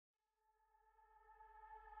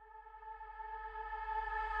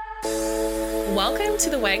Welcome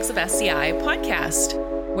to the Wags of SCI podcast,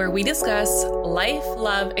 where we discuss life,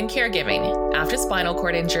 love, and caregiving after spinal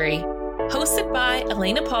cord injury. Hosted by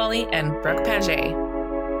Elena Pauly and Brooke Paget.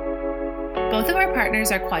 Both of our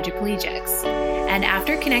partners are quadriplegics, and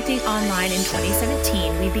after connecting online in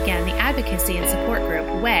 2017, we began the advocacy and support group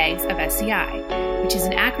WAGS of SCI, which is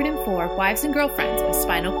an acronym for Wives and Girlfriends with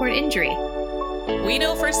Spinal Cord Injury. We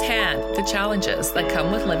know firsthand the challenges that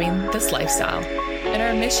come with living this lifestyle, and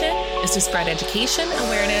our mission is to spread education,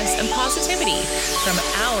 awareness, and positivity from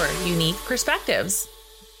our unique perspectives.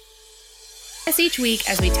 Each week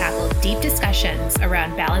as we tackle deep discussions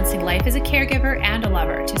around balancing life as a caregiver and a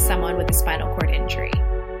lover to someone with a spinal cord injury.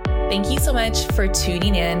 Thank you so much for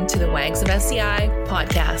tuning in to the Wags of SCI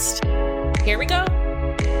podcast. Here we go.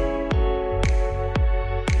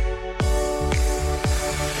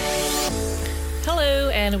 Hello,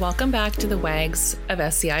 and welcome back to the Wags of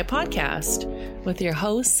SCI podcast with your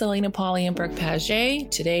hosts, Selena Pauly and Brooke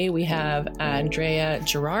Paget. Today we have Andrea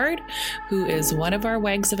Gerard, who is one of our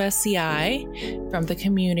Wags of SCI from the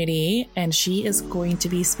community, and she is going to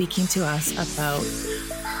be speaking to us about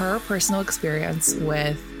her personal experience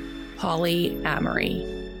with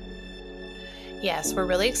polyamory. Yes, we're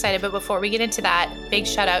really excited. But before we get into that, big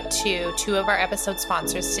shout out to two of our episode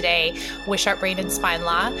sponsors today, Wishart Brain and Spine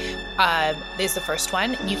Law. Is the first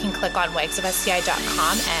one. You can click on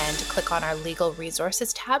wagsofsci.com and click on our legal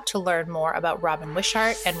resources tab to learn more about Robin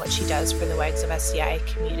Wishart and what she does for the Wags of SCI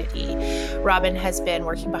community. Robin has been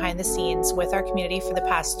working behind the scenes with our community for the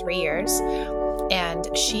past 3 years.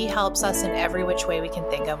 And she helps us in every which way we can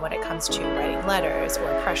think of when it comes to writing letters or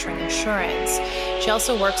pressuring insurance. She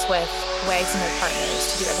also works with WAGs and their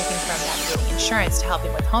partners to do everything from navigating insurance to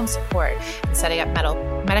helping with home support and setting up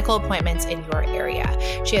medical appointments in your area.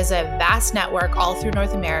 She has a vast network all through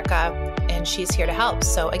North America, and she's here to help.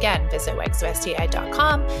 So again, visit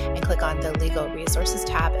wagsofsci.com and click on the legal resources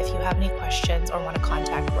tab if you have any questions or want to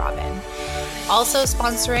contact Robin. Also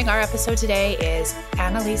sponsoring our episode today is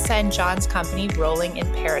Annalisa and John's company, Rolling in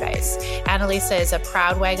Paradise. Annalisa is a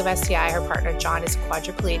proud WAG of SCI. Her partner, John, is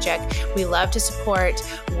quadriplegic. We love to support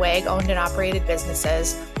WAG-owned and operated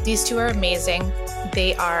businesses. These two are amazing.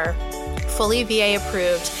 They are fully VA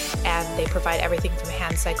approved, and they provide everything from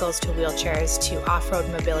hand cycles to wheelchairs to off-road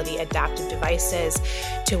mobility adaptive devices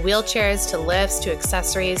to wheelchairs to lifts to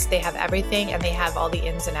accessories. They have everything, and they have all the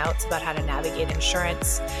ins and outs about how to navigate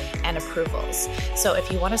insurance and approvals. So if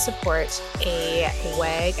you want to support a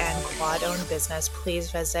WAG and quad-owned business, please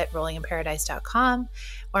visit rollinginparadise.com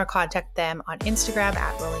or contact them on Instagram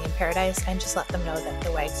at rollinginparadise and just let them know that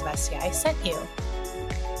the WAGs of SCI sent you.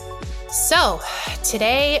 So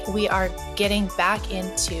today we are getting back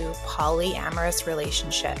into polyamorous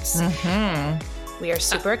relationships. We are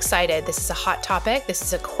super excited. This is a hot topic. This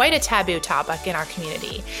is quite a taboo topic in our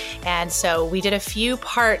community. And so we did a few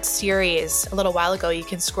part series a little while ago. You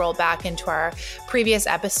can scroll back into our previous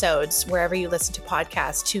episodes wherever you listen to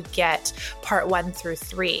podcasts to get part 1 through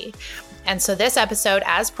 3. And so this episode,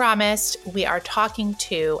 as promised, we are talking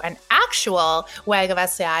to an actual WAG of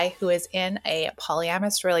SCI who is in a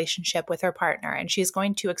polyamorous relationship with her partner. And she's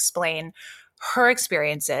going to explain her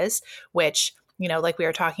experiences, which, you know, like we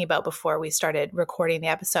were talking about before we started recording the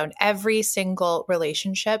episode, every single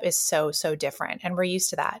relationship is so different. And we're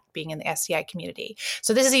used to that being in the SCI community.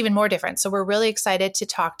 So this is even more different. So we're really excited to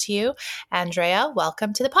talk to you. Andrea,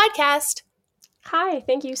 welcome to the podcast. Hi,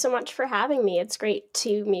 thank you so much for having me. It's great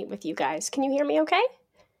to meet with you guys. Can you hear me okay?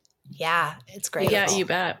 Yeah, it's great. Yeah, you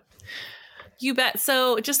bet. You bet.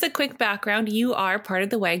 So just a quick background. You are part of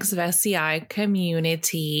the WAGs of SCI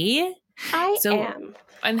community. I am.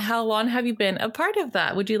 And how long have you been a part of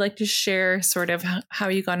that? Would you like to share sort of how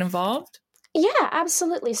you got involved? Yeah,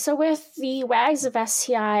 absolutely. So with the WAGs of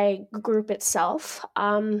SCI group itself,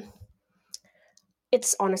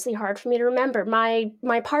 it's honestly hard for me to remember. My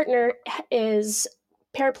partner is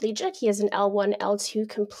paraplegic. He has an L1, L2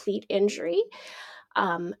 complete injury.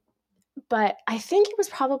 But I think it was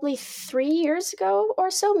probably 3 years ago or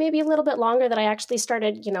so, maybe a little bit longer, that I actually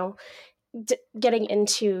started, getting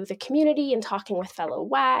into the community and talking with fellow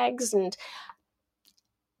WAGs. And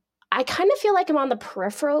I kind of feel like I'm on the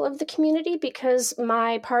peripheral of the community because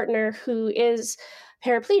my partner, who is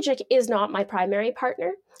paraplegic, is not my primary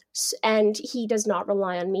partner, and he does not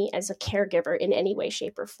rely on me as a caregiver in any way,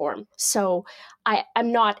 shape, or form. So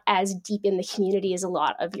I'm not as deep in the community as a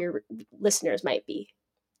lot of your listeners might be.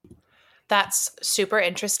 That's super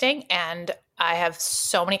interesting. And I have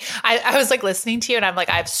so many, I was like listening to you and I'm like,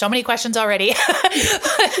 I have so many questions already.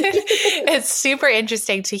 It's super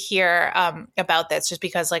interesting to hear about this just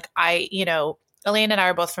because like Elaine and I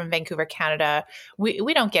are both from Vancouver, Canada.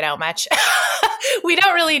 We don't get out much. We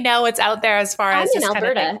don't really know what's out there as far I'm as in this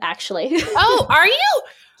Alberta, kind of thing. actually. Oh, are you?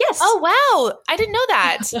 Yes. Oh, wow. I didn't know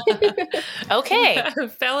that. Okay.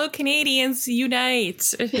 Fellow Canadians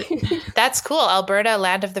unite. That's cool. Alberta,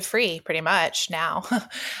 land of the free, pretty much now.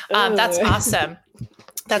 That's awesome.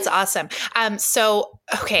 That's awesome. So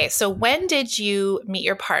when did you meet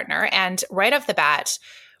your partner? And right off the bat,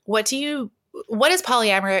 what does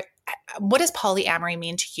polyamory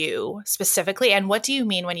mean to you specifically? And what do you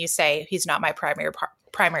mean when you say he's not my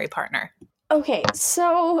primary partner? Okay,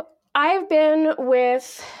 so I've been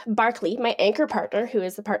with Barkley, my anchor partner, who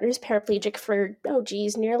is the partner who's paraplegic for,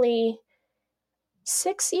 nearly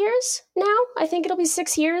 6 years now. I think it'll be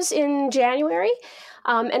 6 years in January.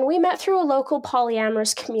 And we met through a local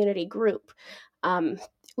polyamorous community group.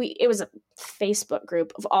 It was a Facebook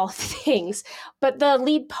group of all things. But the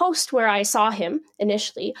lead post where I saw him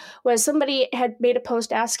initially was somebody had made a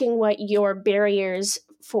post asking what your barriers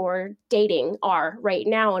for dating are right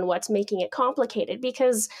now and what's making it complicated,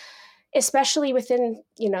 because especially within,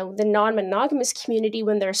 the non-monogamous community,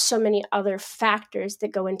 when there's so many other factors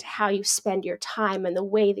that go into how you spend your time and the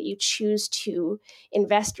way that you choose to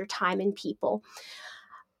invest your time in people.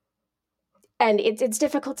 And it's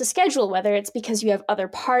difficult to schedule, whether it's because you have other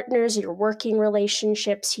partners, your working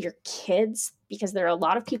relationships, your kids, because there are a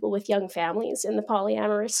lot of people with young families in the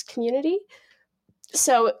polyamorous community.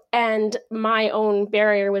 So, and my own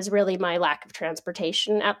barrier was really my lack of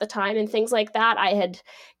transportation at the time and things like that. I had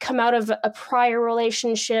come out of a prior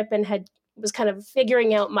relationship and was kind of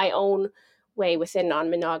figuring out my own way within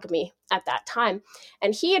non-monogamy at that time.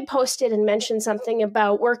 And he had posted and mentioned something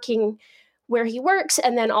about working where he works,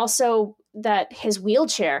 and then also that his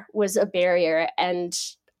wheelchair was a barrier. And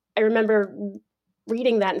I remember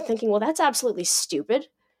reading that and thinking, well, that's absolutely stupid.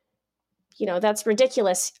 That's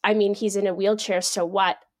ridiculous. I mean, he's in a wheelchair, so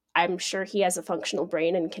what? I'm sure he has a functional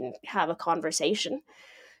brain and can have a conversation.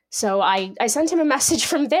 So I sent him a message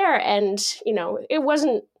from there, and, it was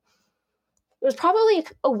probably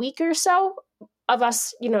a week or so of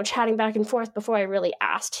us, chatting back and forth before I really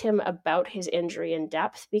asked him about his injury in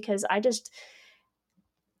depth, because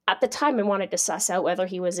at the time I wanted to suss out whether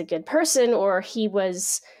he was a good person or he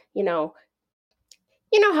was,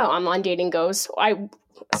 how online dating goes.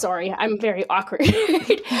 Sorry, I'm very awkward.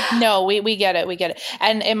 No, we get it. We get it.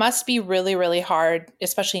 And it must be really, really hard,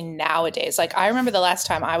 especially nowadays. Like, I remember the last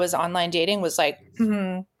time I was online dating was like,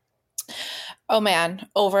 oh man,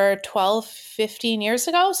 over 12, 15 years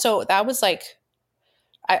ago. So that was like,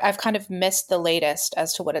 I've kind of missed the latest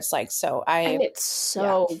as to what it's like. And it's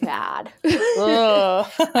so bad.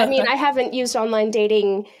 I mean, I haven't used online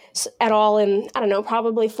dating at all in, I don't know,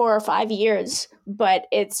 probably 4 or 5 years, but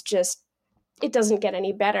it doesn't get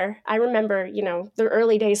any better. I remember, the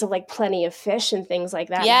early days of like Plenty of Fish and things like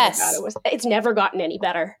that. Yes. Oh my God, it's never gotten any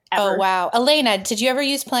better, ever. Oh, wow. Elena, did you ever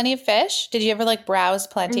use Plenty of Fish? Did you ever like browse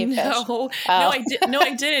Plenty of Fish? No,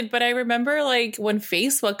 I didn't. But I remember like when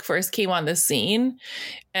Facebook first came on the scene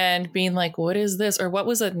and being like, what is this? Or what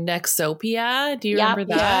was a Nexopia? Do you remember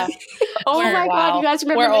that? Yeah. Oh my God, you guys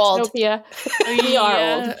remember Nexopia? We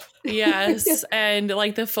are old. Yes. And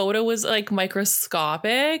like the photo was like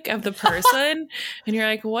microscopic of the person. And you're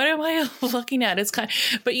like, what am I looking at? It's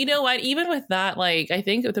but you know what? Even with that, like, I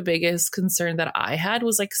think the biggest concern that I had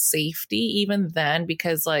was like safety even then,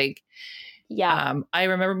 because like, I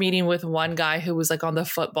remember meeting with one guy who was like on the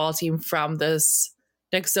football team from this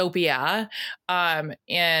Nexopia.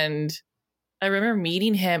 And I remember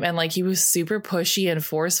meeting him and like he was super pushy and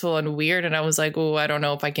forceful and weird. And I was like, oh, I don't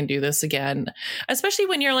know if I can do this again. Especially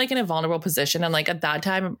when you're like in a vulnerable position. And like at that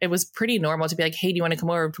time, it was pretty normal to be like, hey, do you want to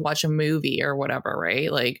come over to watch a movie or whatever,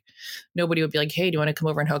 right? Like nobody would be like, hey, do you want to come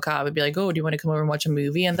over and hook up? It'd be like, oh, do you want to come over and watch a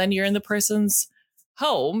movie? And then you're in the person's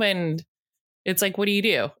home and it's like, what do you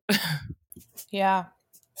do? Yeah.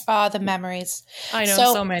 The memories. I know,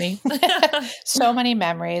 so many. So many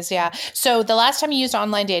memories. Yeah. So the last time you used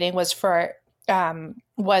online dating was for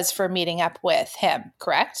meeting up with him,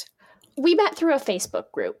 correct? We met through a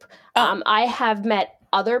Facebook group. I have met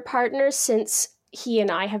other partners since he and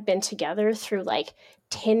I have been together through like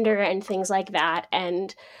Tinder and things like that.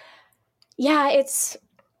 And yeah,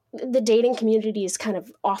 the dating community is kind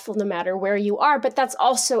of awful no matter where you are, but that's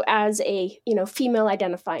also as a, female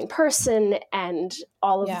identifying person and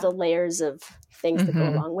all of the layers of things that go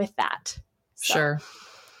along with that. So, sure.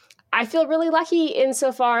 I feel really lucky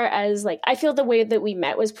insofar as like, I feel the way that we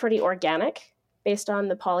met was pretty organic based on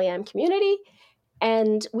the polyam community.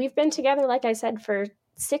 And we've been together, like I said, for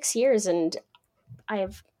 6 years, and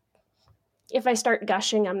if I start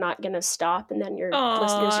gushing, I'm not going to stop, and then your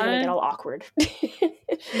listeners are going to get all awkward.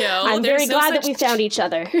 No, I'm very glad that we found each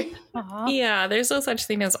other. Yeah, there's no such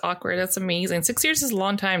thing as awkward. That's amazing. 6 years is a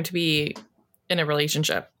long time to be in a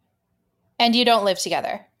relationship. And you don't live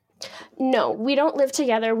together? No, we don't live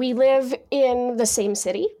together. We live in the same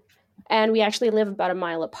city, and we actually live about a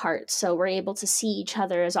mile apart. So we're able to see each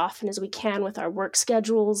other as often as we can with our work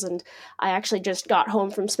schedules. And I actually just got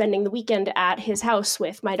home from spending the weekend at his house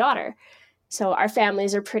with my daughter. So our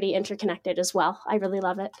families are pretty interconnected as well. I really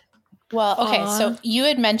love it. Well, okay, so you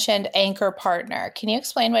had mentioned anchor partner. Can you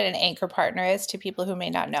explain what an anchor partner is to people who may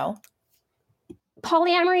not know?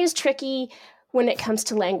 Polyamory is tricky when it comes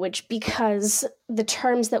to language because the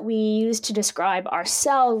terms that we use to describe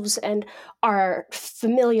ourselves and our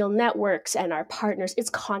familial networks and our partners, it's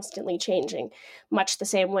constantly changing, much the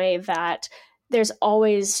same way that there's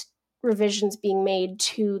always revisions being made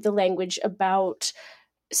to the language about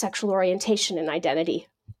sexual orientation and identity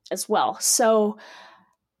as well. So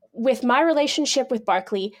with my relationship with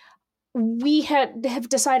Barkley, we have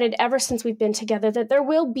decided ever since we've been together that there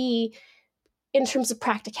will be, in terms of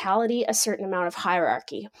practicality, a certain amount of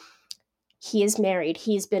hierarchy. He is married.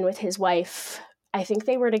 He's been with his wife. I think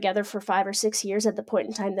they were together for 5 or 6 years at the point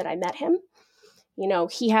in time that I met him. You know,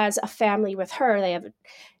 he has a family with her.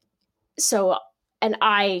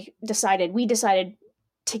 We decided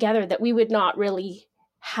together that we would not really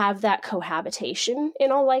have that cohabitation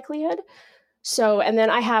in all likelihood. So, and then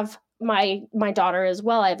I have my daughter as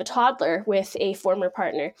well. I have a toddler with a former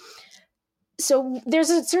partner. So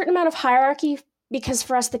there's a certain amount of hierarchy because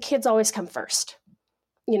for us, the kids always come first.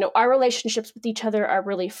 You know, our relationships with each other are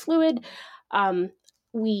really fluid.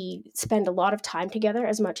 We spend a lot of time together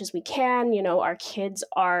as much as we can. You know, our kids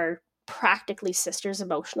are practically sisters,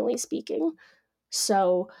 emotionally speaking.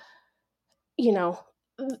 So, you know,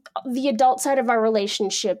 the adult side of our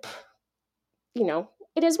relationship, you know,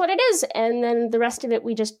 it is what it is. And then the rest of it,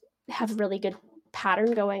 we just have a really good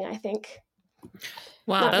pattern going, I think.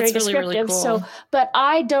 Wow, Not that's very really cool. So, but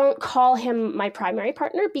I don't call him my primary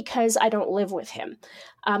partner because I don't live with him.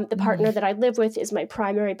 The partner that I live with is my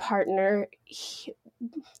primary partner.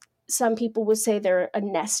 Some people would say they're a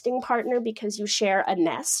nesting partner because you share a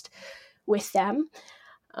nest with them.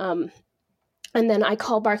 And then I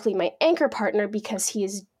call Barkley my anchor partner because he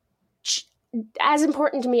is as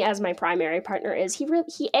important to me as my primary partner is.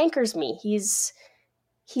 He anchors me. He's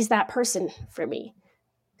that person for me.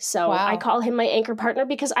 So Wow. I call him my anchor partner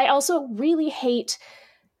because I also really hate,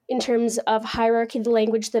 in terms of hierarchy, the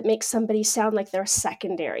language that makes somebody sound like they're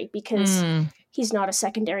secondary, because he's not a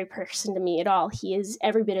secondary person to me at all. He is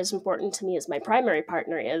every bit as important to me as my primary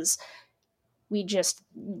partner is.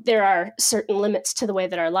 There are certain limits to the way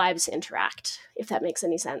that our lives interact, if that makes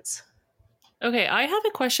any sense. Okay, I have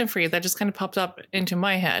a question for you that just kind of popped up into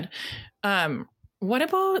my head. What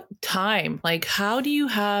about time? Like, how do you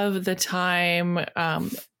have the time,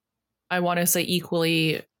 I want to say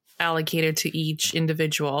equally allocated to each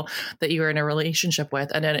individual that you're in a relationship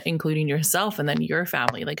with, and then including yourself and then your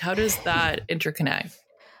family? Like, how does that interconnect?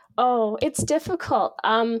 Oh, it's difficult.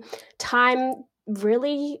 Time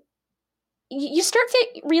really, you start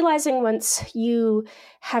realizing once you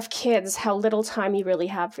have kids how little time you really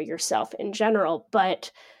have for yourself in general.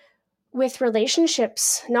 But with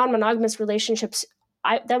relationships, non-monogamous relationships,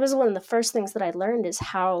 that was one of the first things that I learned is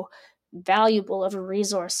how valuable of a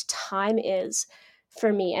resource time is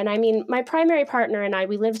for me. And I mean, my primary partner and I,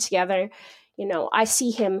 we live together. You know, I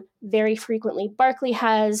see him very frequently. Barkley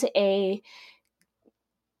has a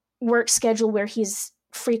work schedule where he's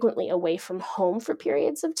frequently away from home for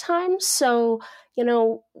periods of time. So, you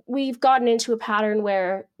know, we've gotten into a pattern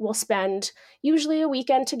where we'll spend usually a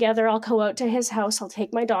weekend together. I'll go out to his house. I'll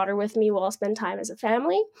take my daughter with me. We'll spend time as a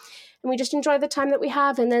family. And we just enjoy the time that we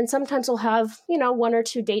have. And then sometimes we'll have, you know, 1 or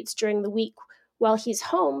 2 dates during the week while he's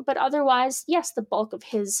home. But otherwise, yes, the bulk of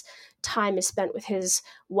his time is spent with his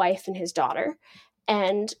wife and his daughter.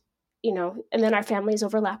 And, you know, and then our families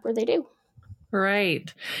overlap where they do.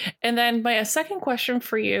 Right. And then my second question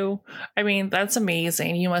for you, I mean, that's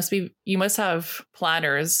amazing. You must have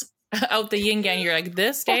planners out the yin yang. You're like,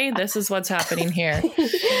 this day, this is what's happening here.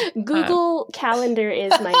 Google Calendar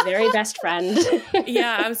is my very best friend.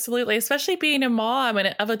 Yeah, absolutely. Especially being a mom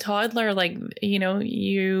and of a toddler, like, you know,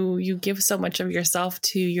 you give so much of yourself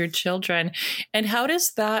to your children. And how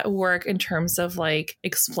does that work in terms of like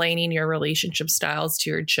explaining your relationship styles to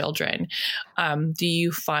your children? Do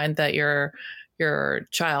you find that your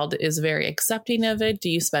child is very accepting of it? Do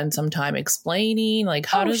you spend some time explaining? Like,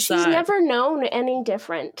 how does that? She's never known any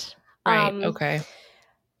different. Right. Okay.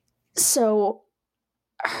 So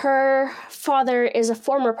her father is a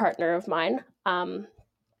former partner of mine.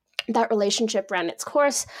 that relationship ran its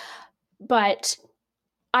course. But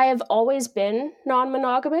I have always been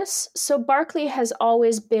non-monogamous. So Barkley has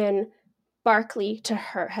always been Barkley to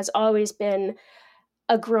her, has always been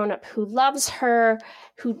a grown-up who loves her,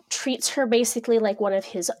 who treats her basically like one of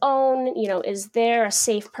his own, is there a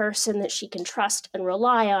safe person that she can trust and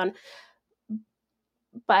rely on,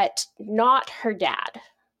 but not her dad.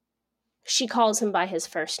 She calls him by his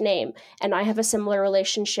first name, and I have a similar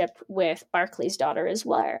relationship with Barkley's daughter as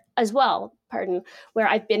well, where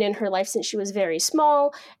I've been in her life since she was very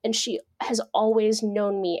small, and she has always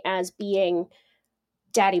known me as being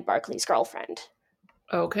Daddy Barkley's girlfriend.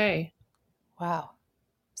 Okay. Wow.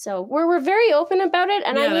 So we're very open about it.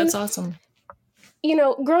 And that's awesome.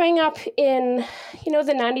 Growing up in, the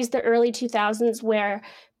 90s, the early 2000s, where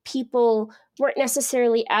people weren't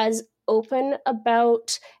necessarily as open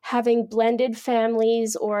about having blended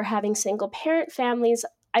families or having single parent families,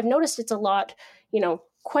 I've noticed it's a lot,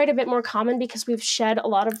 quite a bit more common because we've shed a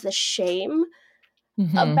lot of the shame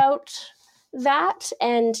about that.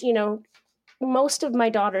 And, most of my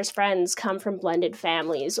daughter's friends come from blended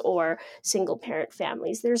families or single parent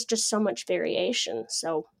families. There's just so much variation.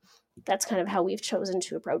 So that's kind of how we've chosen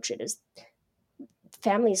to approach it, is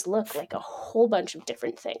families look like a whole bunch of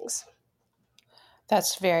different things.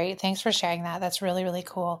 Thanks for sharing that. That's really, really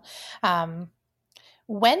cool.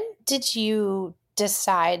 When did you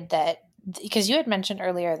decide that, because you had mentioned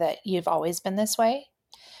earlier that you've always been this way,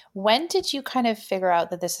 when did you kind of figure out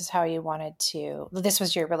that this is how you this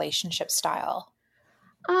was your relationship style?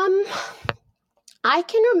 I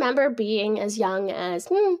can remember being as young as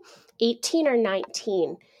 18 or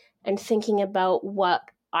 19 and thinking about what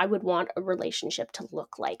I would want a relationship to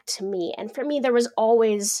look like to me. And for me, there was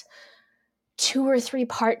always 2 or 3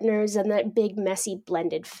 partners and that big, messy,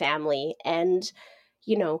 blended family. And,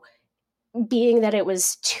 being that it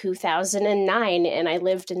was 2009 and I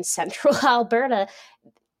lived in central Alberta,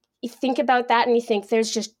 you think about that and you think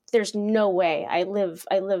there's no way I live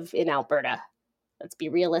in Alberta. Let's be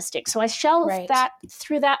realistic. So I shelved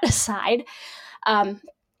threw that aside. And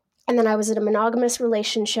then I was in a monogamous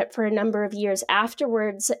relationship for a number of years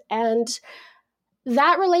afterwards. And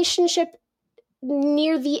that relationship,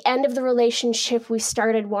 near the end of the relationship, we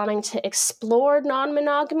started wanting to explore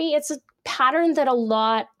non-monogamy. It's a pattern that a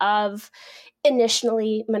lot of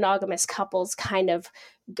initially monogamous couples kind of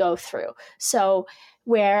go through. So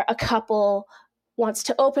where a couple wants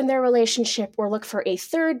to open their relationship or look for a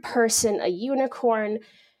third person, a unicorn,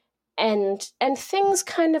 and things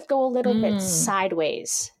kind of go a little bit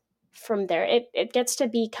sideways from there. It gets to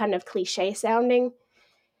be kind of cliche sounding,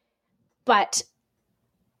 but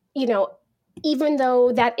even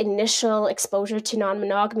though that initial exposure to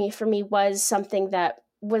non-monogamy for me was something that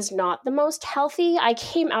was not the most healthy, I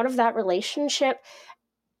came out of that relationship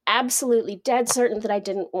absolutely dead certain that I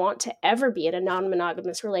didn't want to ever be in a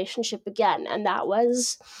non-monogamous relationship again. And that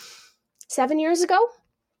was 7 years ago,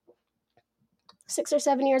 6 or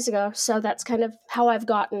 7 years ago. So that's kind of how I've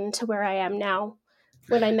gotten to where I am now.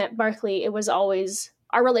 When I met Barkley,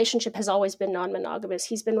 our relationship has always been non-monogamous.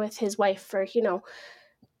 He's been with his wife for,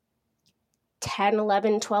 10,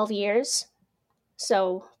 11, 12 years.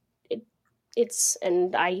 So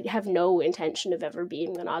and I have no intention of ever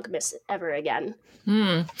being monogamous ever again.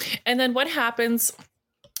 And then what happens?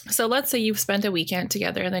 So let's say you've spent a weekend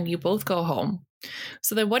together and then you both go home.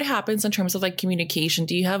 So then what happens in terms of communication?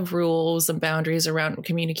 Do you have rules and boundaries around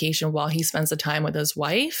communication while he spends the time with his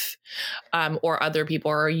wife or other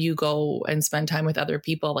people, or you go and spend time with other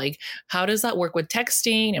people? How does that work with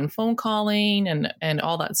texting and phone calling and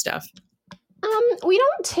all that stuff? We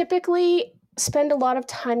don't typically spend a lot of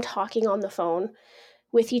time talking on the phone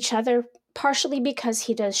with each other, partially because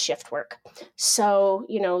he does shift work. So,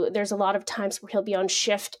 there's a lot of times where he'll be on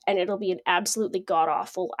shift and it'll be an absolutely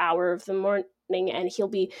god-awful hour of the morning and he'll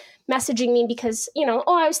be messaging me because,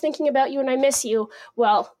 I was thinking about you and I miss you.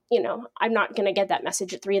 Well, I'm not going to get that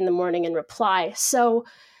message at 3 a.m. and reply. So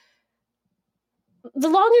the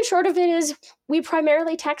long and short of it is we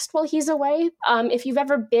primarily text while he's away. If you've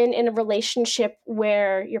ever been in a relationship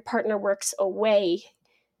where your partner works away,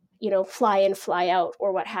 fly in, fly out,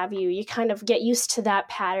 or what have you, you kind of get used to that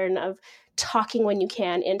pattern of talking when you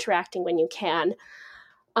can, interacting when you can.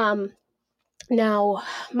 Now,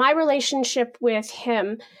 my relationship with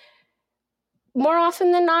him, more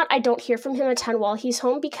often than not, I don't hear from him a ton while he's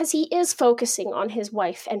home because he is focusing on his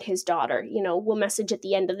wife and his daughter. We'll message at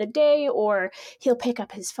the end of the day or he'll pick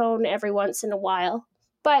up his phone every once in a while.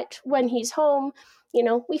 But when he's home,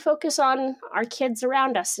 we focus on our kids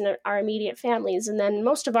around us and our immediate families. And then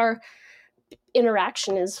most of our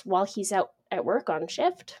interaction is while he's out at work on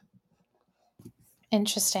shift.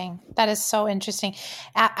 Interesting. That is so interesting.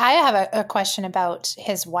 I have a question about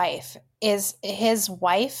his wife. Is his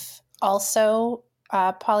wife also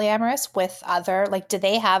polyamorous with other, like, do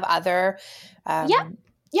they have other?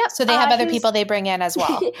 Yep. So they have other people they bring in as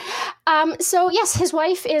well. So yes, his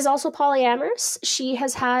wife is also polyamorous. She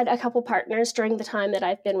has had a couple partners during the time that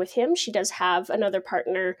I've been with him. She does have another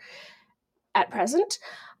partner at present.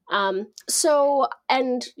 So,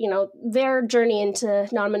 and their journey into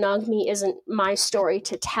non-monogamy isn't my story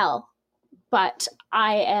to tell, but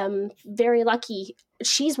I am very lucky.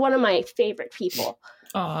 She's one of my favorite people.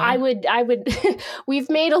 Aww. I would, we've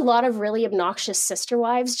made a lot of really obnoxious sister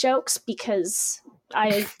wives jokes because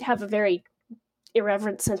I have a very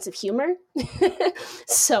irreverent sense of humor.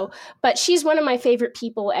 So, but she's one of my favorite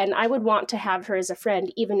people, and I would want to have her as a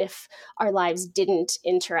friend, even if our lives didn't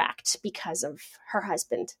interact because of her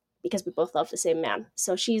husband, because we both love the same man.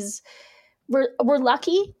 So we're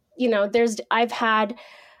lucky. I've had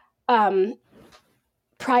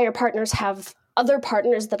prior partners have other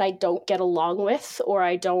partners that I don't get along with, or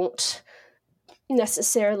I don't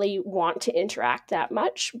necessarily want to interact that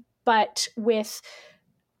much. But with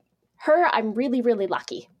her, I'm really, really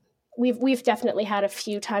lucky. We've definitely had a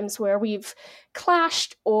few times where we've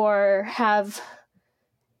clashed or have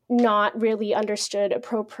not really understood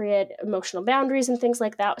appropriate emotional boundaries and things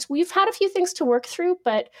like that. So we've had a few things to work through,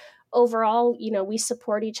 but overall, we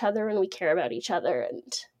support each other and we care about each other.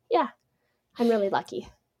 And yeah, I'm really lucky.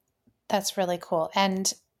 That's really cool.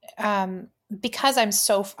 And because I'm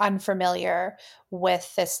so unfamiliar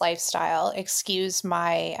with this lifestyle, excuse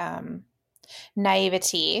my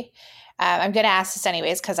naivety. I'm going to ask this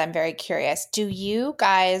anyways because I'm very curious. Do you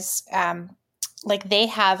guys, like, they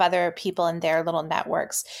have other people in their little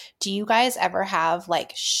networks? Do you guys ever have do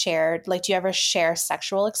you ever share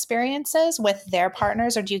sexual experiences with their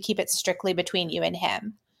partners, or do you keep it strictly between you and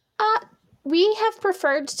him? We have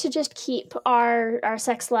preferred to just keep our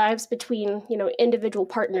sex lives between, individual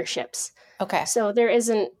partnerships. Okay. So there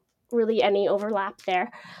isn't really any overlap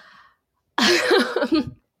there.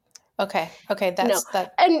 Okay.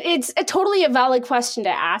 That. And it's totally a valid question to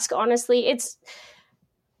ask. Honestly,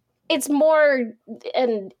 it's more,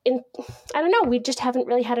 and I don't know. We just haven't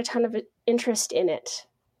really had a ton of interest in it.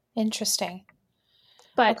 Interesting.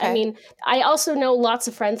 But okay. I mean, I also know lots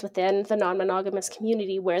of friends within the non-monogamous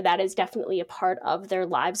community where that is definitely a part of their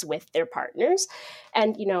lives with their partners,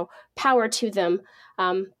 and power to them.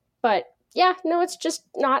 But yeah, no, it's just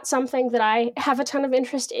not something that I have a ton of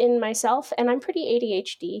interest in myself, and I'm pretty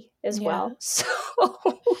ADHD as well. So,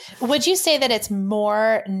 would you say that it's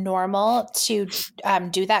more normal to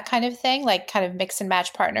do that kind of thing, like kind of mix and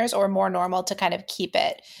match partners, or more normal to kind of keep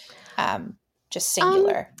it just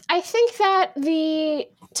singular? I think that the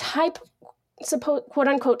quote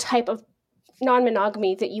unquote type of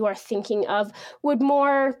non-monogamy that you are thinking of would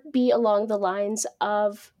more be along the lines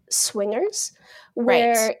of swingers,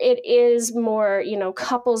 where it is more,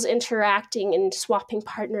 couples interacting and swapping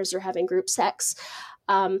partners or having group sex.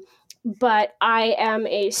 But I am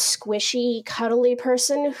a squishy, cuddly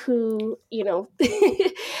person who,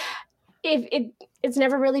 it's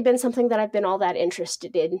never really been something that I've been all that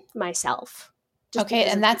interested in myself. Okay.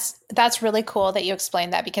 And that's really cool that you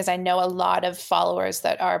explained that, because I know a lot of followers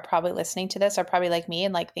that are probably listening to this are probably like me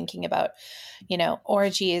and like thinking about,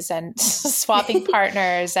 orgies and swapping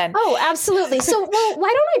partners and. Oh, absolutely. So, well, why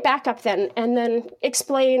don't I back up then and then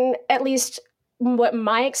explain at least what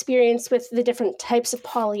my experience with the different types of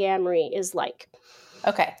polyamory is like.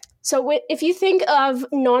 Okay. So if you think of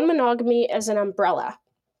non-monogamy as an umbrella,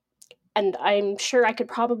 and I'm sure I could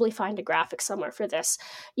probably find a graphic somewhere for this,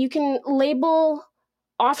 you can label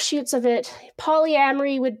offshoots of it.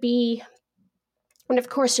 Polyamory would be, and of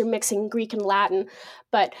course you're mixing Greek and Latin,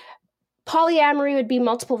 but polyamory would be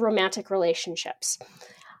multiple romantic relationships.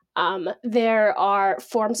 There are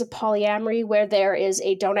forms of polyamory where there is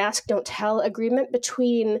a don't ask, don't tell agreement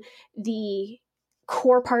between the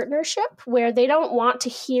core partnership, where they don't want to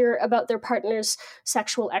hear about their partner's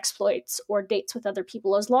sexual exploits or dates with other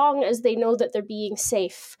people as long as they know that they're being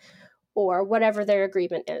safe or whatever their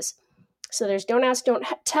agreement is. So there's don't ask, don't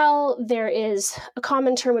tell. There is a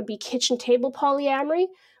common term would be kitchen table polyamory,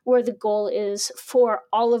 where the goal is for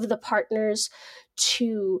all of the partners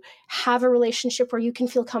to have a relationship where you can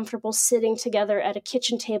feel comfortable sitting together at a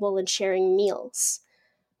kitchen table and sharing meals,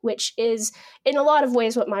 which is in a lot of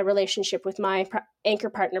ways what my relationship with my anchor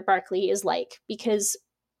partner Barkley is like, because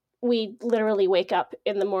we literally wake up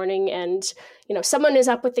in the morning and, someone is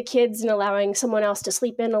up with the kids and allowing someone else to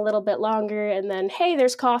sleep in a little bit longer. And then, hey,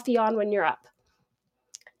 there's coffee on when you're up.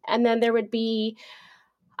 And then there would be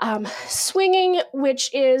swinging,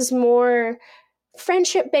 which is more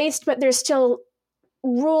friendship based, but there's still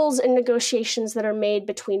rules and negotiations that are made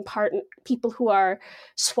between people who are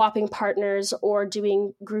swapping partners or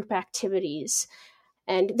doing group activities.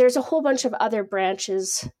 And there's a whole bunch of other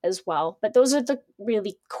branches as well, but those are the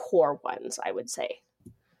really core ones, I would say.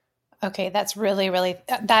 Okay, that's really,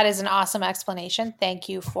 that is an awesome explanation. Thank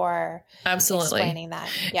you for explaining that.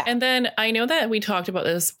 Yeah. And then I know that we talked about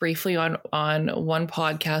this briefly on one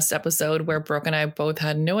podcast episode where Brooke and I both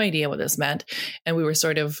had no idea what this meant. And we were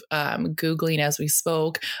sort of Googling as we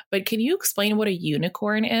spoke. But can you explain what a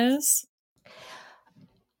unicorn is?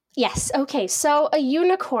 Yes. Okay. So a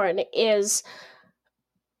unicorn is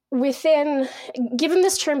given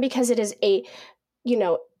this term because it is a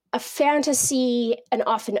fantasy, an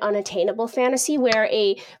often unattainable fantasy, where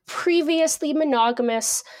a previously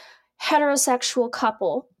monogamous heterosexual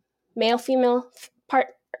couple, male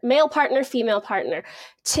partner, female partner,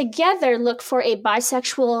 together look for a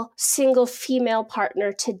bisexual single female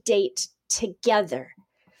partner to date together.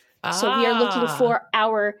 So we are looking for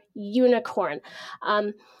our unicorn.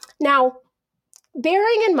 Now,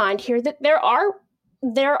 bearing in mind here that there are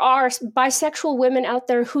bisexual women out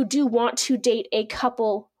there who do want to date a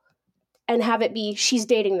couple and have it be she's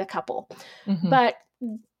dating the couple. Mm-hmm. But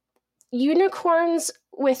unicorns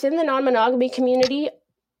within the non-monogamy community,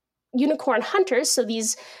 unicorn hunters, so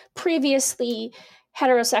these previously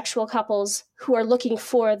heterosexual couples who are looking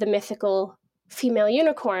for the mythical female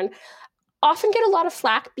unicorn, often get a lot of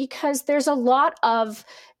flack because there's a lot of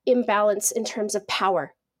imbalance in terms of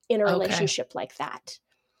power in a relationship like that.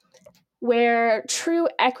 Where true,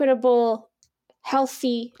 equitable,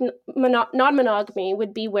 healthy non-monogamy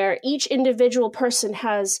would be where each individual person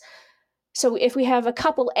has, so if we have a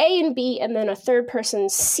couple A and B and then a third person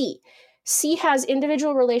C has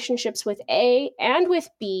individual relationships with A and with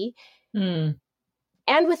B and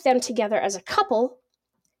with them together as a couple.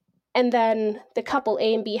 And then the couple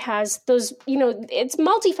A and B has those, it's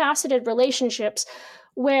multifaceted relationships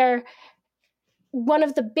where one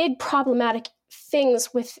of the big problematic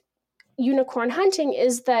things with unicorn hunting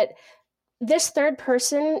is that this third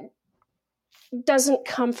person doesn't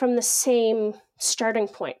come from the same starting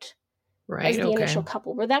point as the initial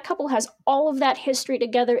couple, where that couple has all of that history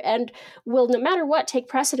together and will, no matter what, take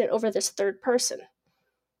precedent over this third person.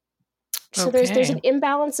 So there's an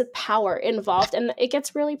imbalance of power involved, and it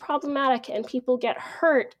gets really problematic, and people get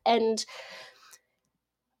hurt. And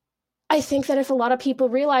I think that if a lot of people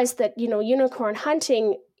realize that, unicorn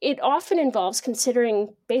hunting, it often involves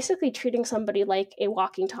considering basically treating somebody like a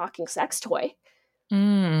walking, talking sex toy.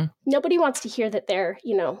 Nobody wants to hear that they're,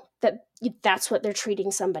 that's what they're treating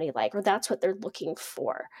somebody like, or that's what they're looking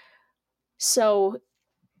for. So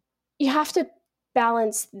you have to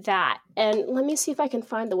balance that. And let me see if I can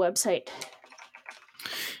find the website.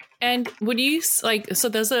 And would you so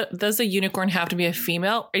does a unicorn have to be a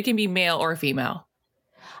female? It can be male or female.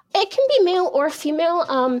 It can be male or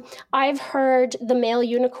female. I've heard the male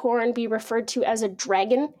unicorn be referred to as a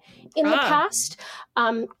dragon in the past.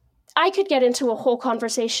 I could get into a whole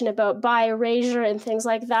conversation about bi-erasure and things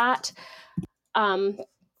like that.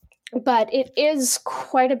 But it is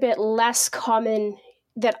quite a bit less common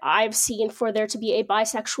that I've seen for there to be a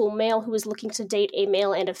bisexual male who is looking to date a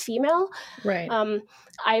male and a female. Right.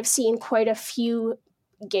 I've seen quite a few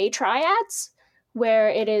gay triads where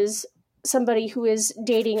it is somebody who is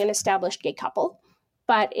dating an established gay couple,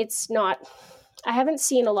 but it's not, I haven't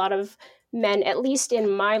seen a lot of men, at least in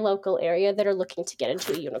my local area, that are looking to get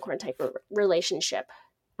into a unicorn type of relationship.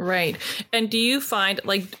 Right. And do you find,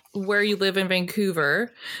 where you live in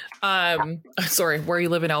Vancouver, where you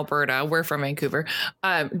live in Alberta, we're from Vancouver,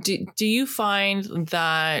 do you find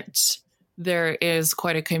that there is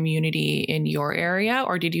quite a community in your area,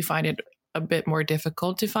 or did you find it a bit more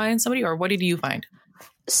difficult to find somebody, or what did you find?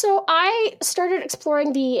 So I started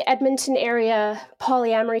exploring the Edmonton area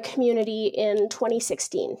polyamory community in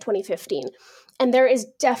 2016, 2015. And there is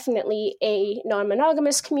definitely a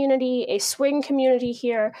non-monogamous community, a swing community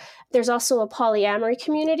here. There's also a polyamory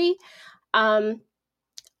community.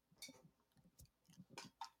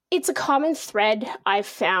 It's a common thread I've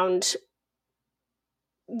found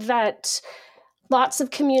that lots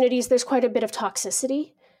of communities, there's quite a bit of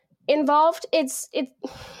toxicity involved.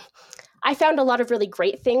 I found a lot of really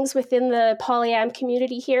great things within the polyam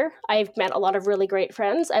community here. I've met a lot of really great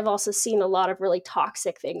friends. I've also seen a lot of really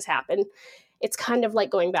toxic things happen. It's kind of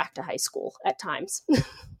like going back to high school at times.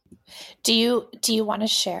 Do you want to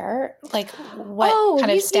share what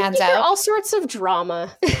kind of stands out? All sorts of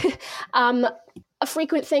drama. A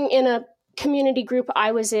frequent thing in a community group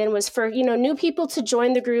I was in was for, new people to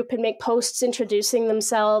join the group and make posts introducing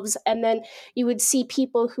themselves. And then you would see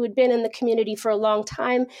people who had been in the community for a long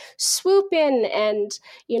time swoop in and,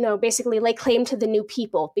 basically lay claim to the new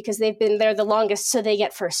people because they've been there the longest, so they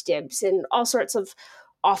get first dibs and all sorts of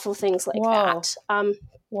awful things like that.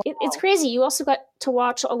 It's crazy. You also got to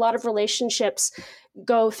watch a lot of relationships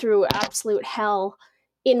go through absolute hell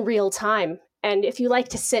in real time. And if you like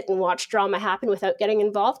to sit and watch drama happen without getting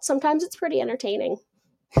involved, sometimes it's pretty entertaining,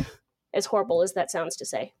 as horrible as that sounds to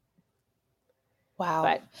say. Wow.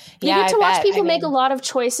 But you get to watch people make a lot of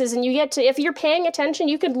choices, and you get to, if you're paying attention,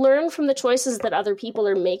 you can learn from the choices that other people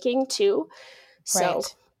are making too. So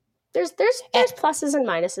there's pluses and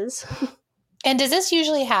minuses. And does this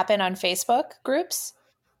usually happen on Facebook groups?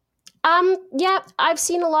 Yeah, I've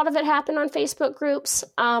seen a lot of it happen on Facebook groups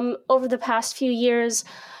over the past few years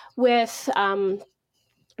with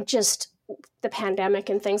just the pandemic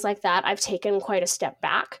and things like that. I've taken quite a step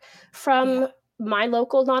back from my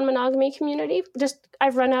local non-monogamy community. Just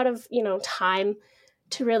I've run out of, time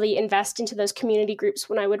to really invest into those community groups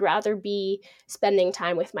when I would rather be spending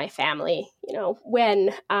time with my family.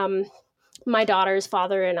 When my daughter's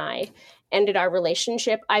father and I ended our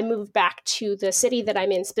relationship, I moved back to the city that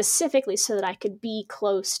I'm in specifically so that I could be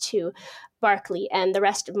close to Barkley and the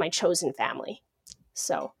rest of my chosen family.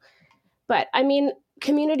 So, but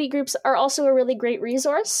community groups are also a really great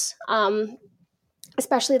resource,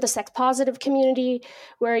 especially the sex positive community,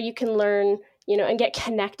 where you can learn, and get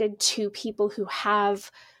connected to people who have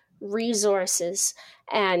resources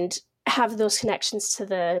and have those connections to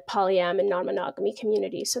the polyam and non-monogamy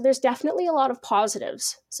community. So there's definitely a lot of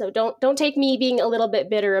positives. So don't take me being a little bit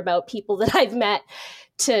bitter about people that I've met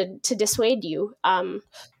to dissuade you.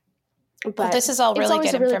 But this is all really good information.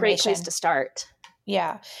 It's always a really great place to start.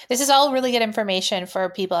 Yeah. This is all really good information for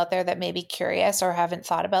people out there that may be curious or haven't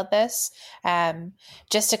thought about this.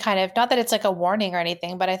 Just to kind of, not that it's like a warning or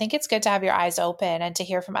anything, but I think it's good to have your eyes open and to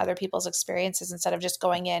hear from other people's experiences instead of just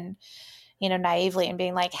going in, naively and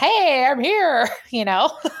being like, hey, I'm here, Yeah.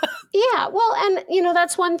 Well, and,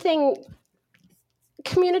 that's one thing.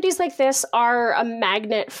 Communities like this are a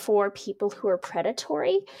magnet for people who are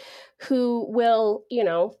predatory, who will,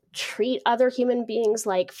 treat other human beings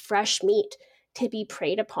like fresh meat to be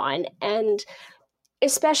preyed upon. And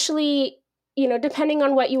especially, depending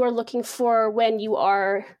on what you are looking for when you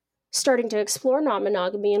are starting to explore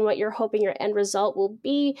non-monogamy and what you're hoping your end result will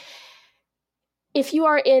be, if you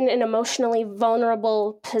are in an emotionally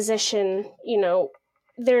vulnerable position,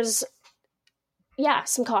 there's,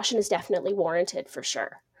 some caution is definitely warranted for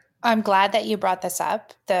sure. I'm glad that you brought this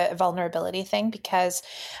up, the vulnerability thing, because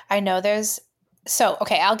I know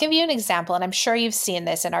I'll give you an example, and I'm sure you've seen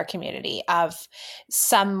this in our community of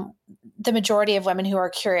the majority of women who are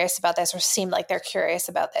curious about this or seem like they're curious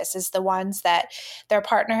about this is the ones that their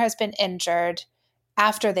partner has been injured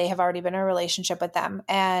after they have already been in a relationship with them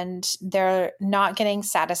and they're not getting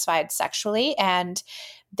satisfied sexually, and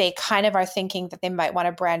they kind of are thinking that they might want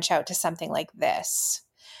to branch out to something like this.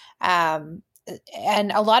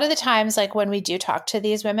 And a lot of the times, like when we do talk to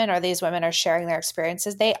these women or these women are sharing their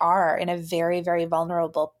experiences, they are in a very, very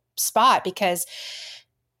vulnerable spot because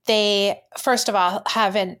they, first of all,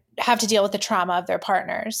 have to deal with the trauma of their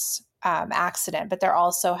partner's accident, but they're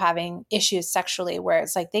also having issues sexually where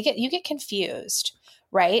it's like you get confused.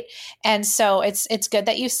 Right. And so it's good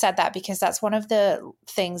that you said that, because that's one of the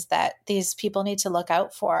things that these people need to look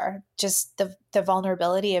out for, just the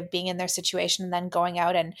vulnerability of being in their situation and then going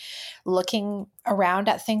out and looking around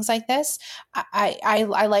at things like this. I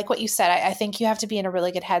like what you said. I think you have to be in a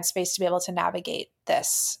really good headspace to be able to navigate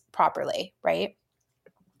this properly. Right.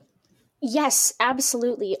 Yes,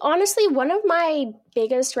 absolutely. Honestly, one of my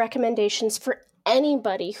biggest recommendations for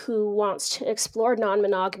anybody who wants to explore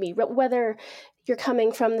non-monogamy, whether you're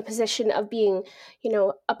coming from the position of being,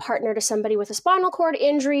 a partner to somebody with a spinal cord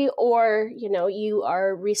injury, or, you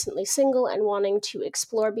are recently single and wanting to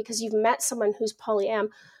explore because you've met someone who's polyam,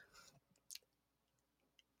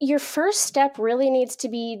 your first step really needs to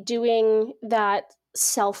be doing that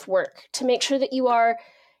self-work to make sure that you are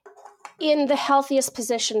in the healthiest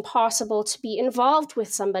position possible to be involved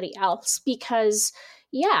with somebody else. Because,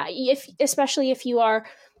 especially if you are,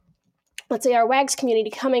 let's say, our WAGS community,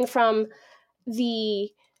 coming from the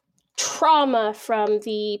trauma, from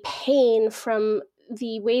the pain, from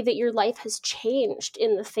the way that your life has changed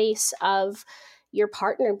in the face of your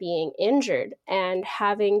partner being injured and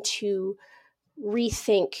having to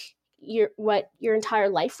rethink your entire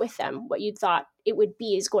life with them, what you thought it would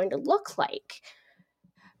be is going to look like.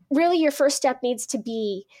 Really, your first step needs to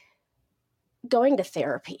be going to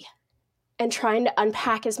therapy and trying to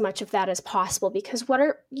unpack as much of that as possible, because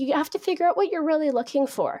you have to figure out what you're really looking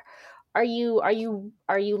for. Are you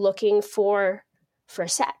looking for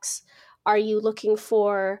sex? Are you looking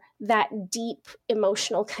for that deep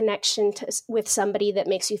emotional connection with somebody that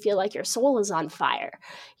makes you feel like your soul is on fire?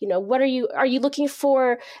 You know, are you looking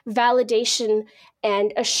for validation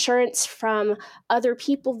and assurance from other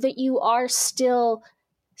people that you are still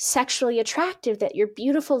sexually attractive, that you're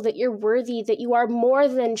beautiful, that you're worthy, that you are more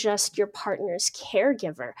than just your partner's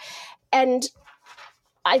caregiver? And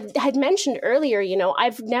I had mentioned earlier, you know,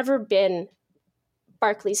 I've never been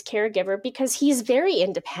Barclay's caregiver because he's very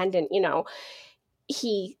independent, you know.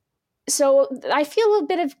 So I feel a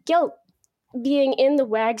bit of guilt being in the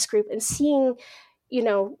WAGS group and seeing, you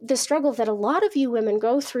know, the struggle that a lot of you women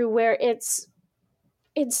go through, where it's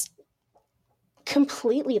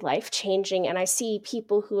completely life-changing. And I see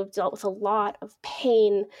people who have dealt with a lot of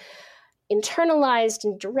pain internalized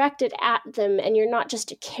and directed at them, and you're not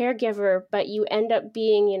just a caregiver, but you end up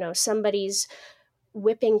being, you know, somebody's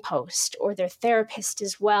whipping post or their therapist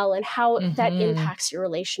as well, and how that impacts your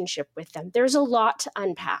relationship with them. There's a lot to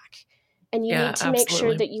unpack, and you need to make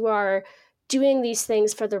sure that you are doing these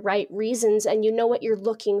things for the right reasons, and you know what you're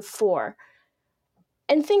looking for.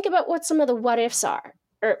 And think about what some of the what ifs are,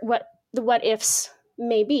 or what the what ifs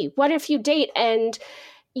may be. What if you date and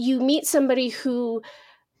you meet somebody who,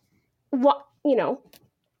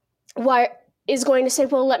 is going to say,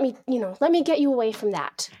 well, let me get you away from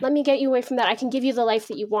that. Let me get you away from that. I can give you the life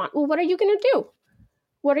that you want. Well, what are you going to do?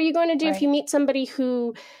 What are you going to do if you meet somebody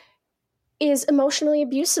who is emotionally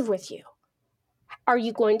abusive with you? Are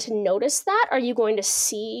you going to notice that? Are you going to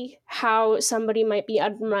see how somebody might be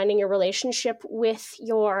undermining your relationship with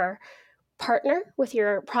your partner, with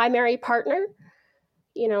your primary partner?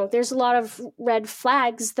 You know, there's a lot of red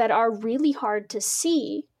flags that are really hard to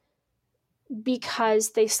see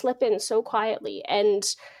because they slip in so quietly. And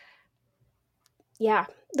yeah,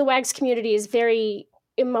 the WAGS community is very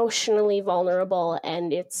emotionally vulnerable,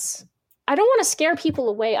 and I don't want to scare people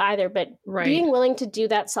away either, but being willing to do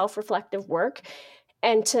that self-reflective work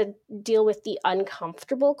and to deal with the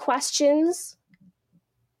uncomfortable questions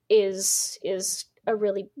is a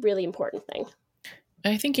really, really important thing.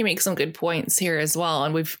 I think you make some good points here as well.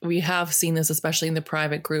 And we have seen this, especially in the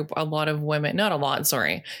private group. A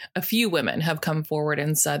few women have come forward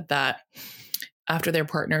and said that after their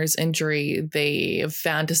partner's injury, they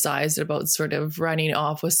fantasized about sort of running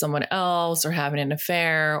off with someone else or having an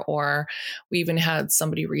affair. Or we even had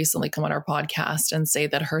somebody recently come on our podcast and say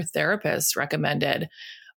that her therapist recommended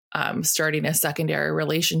starting a secondary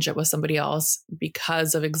relationship with somebody else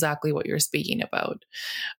because of exactly what you're speaking about.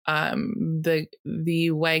 The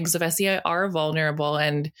WAGs of SCI are vulnerable,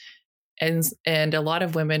 and a lot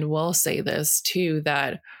of women will say this too,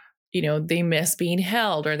 that, you know, they miss being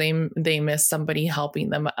held, or they miss somebody helping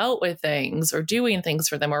them out with things, or doing things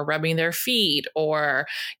for them, or rubbing their feet, or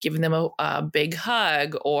giving them a big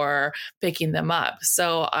hug, or picking them up.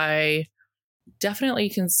 So I definitely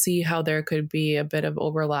can see how there could be a bit of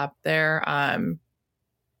overlap there.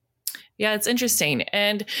 Yeah, it's interesting.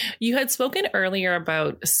 And you had spoken earlier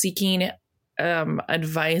about seeking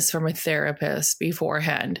advice from a therapist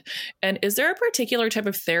beforehand. And is there a particular type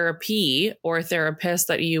of therapy or therapist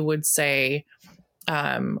that you would say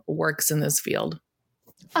works in this field?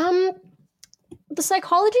 The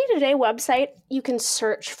Psychology Today website, you can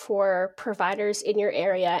search for providers in your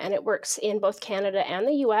area, and it works in both Canada and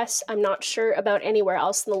the US. I'm not sure about anywhere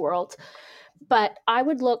else in the world, but I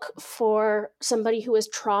would look for somebody who is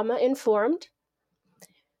trauma-informed,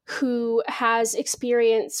 who has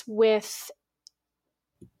experience with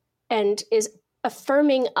and is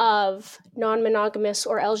affirming of non-monogamous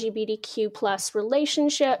or LGBTQ plus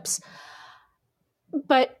relationships.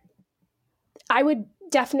 But I would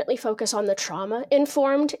definitely focus on the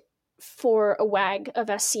trauma-informed for a WAG of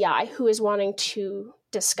SCI who is wanting to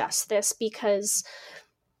discuss this, because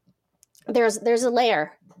there's a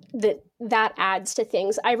layer that adds to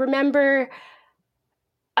things. I remember,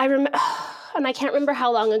 and I can't remember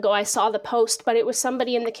how long ago I saw the post, but it was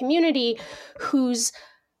somebody in the community whose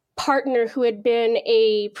partner, who had been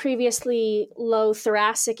a previously low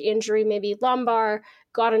thoracic injury, maybe lumbar,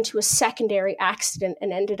 got into a secondary accident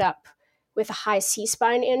and ended up with a high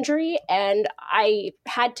C-spine injury. And I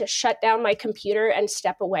had to shut down my computer and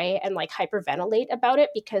step away and like hyperventilate about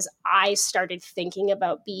it, because I started thinking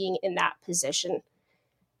about being in that position.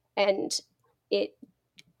 And it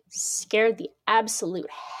scared the absolute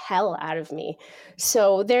hell out of me.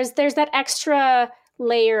 So there's that extra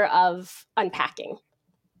layer of unpacking.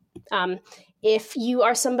 If you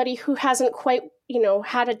are somebody who hasn't quite,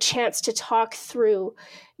 had a chance to talk through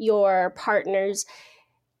your partner's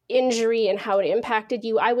injury and how it impacted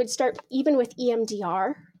you, I would start even with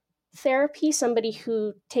EMDR therapy, somebody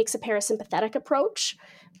who takes a parasympathetic approach,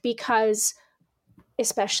 because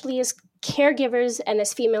especially as caregivers and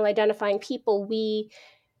as female identifying people, we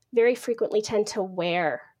very frequently tend to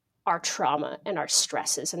wear our trauma and our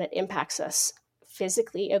stresses, and it impacts us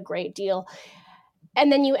physically a great deal.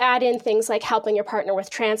 And then you add in things like helping your partner with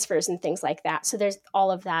transfers and things like that. So there's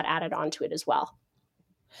all of that added onto it as well.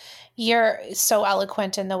 You're so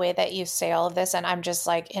eloquent in the way that you say all of this. And I'm just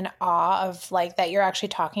like in awe of like that you're actually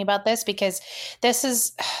talking about this, because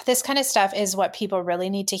this kind of stuff is what people really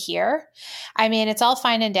need to hear. I mean, it's all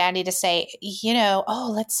fine and dandy to say,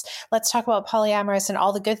 oh, let's talk about polyamorous and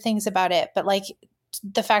all the good things about it. But like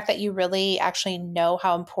the fact that you really actually know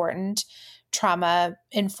how important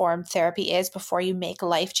trauma-informed therapy is before you make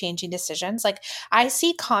life-changing decisions. Like I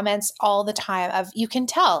see comments all the time of, you can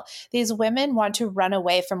tell these women want to run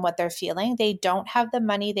away from what they're feeling. They don't have the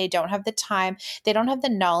money. They don't have the time. They don't have the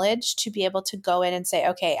knowledge to be able to go in and say,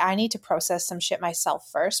 okay, I need to process some shit myself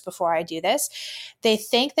first before I do this. They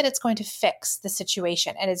think that it's going to fix the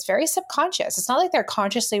situation. And it's very subconscious. It's not like they're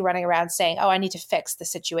consciously running around saying, oh, I need to fix the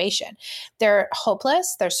situation. They're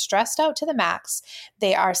hopeless. They're stressed out to the max.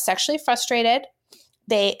 They are sexually frustrated.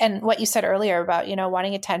 And what you said earlier about,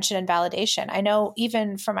 wanting attention and validation. I know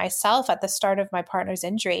even for myself at the start of my partner's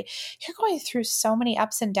injury, you're going through so many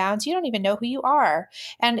ups and downs. You don't even know who you are.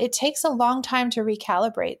 And it takes a long time to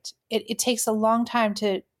recalibrate. It takes a long time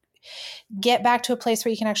to get back to a place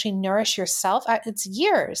where you can actually nourish yourself. It's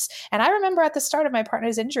years. And I remember at the start of my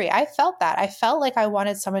partner's injury, I felt that. I felt like I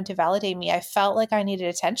wanted someone to validate me. I felt like I needed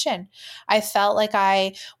attention. I felt like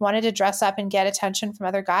I wanted to dress up and get attention from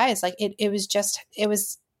other guys. Like it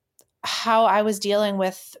was how I was dealing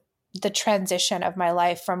with the transition of my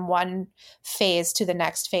life from one phase to the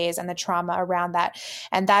next phase and the trauma around that.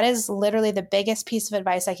 And that is literally the biggest piece of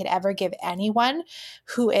advice I could ever give anyone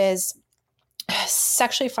who is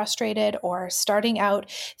sexually frustrated or starting out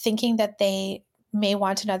thinking that they may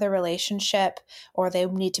want another relationship or they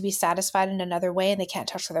need to be satisfied in another way and they can't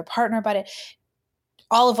talk to their partner about it.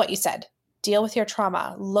 All of what you said, deal with your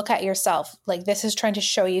trauma, look at yourself. Like this is trying to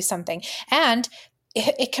show you something. And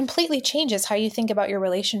it completely changes how you think about your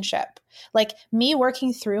relationship. Like me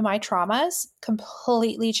working through my traumas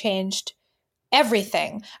completely changed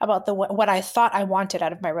everything about what I thought I wanted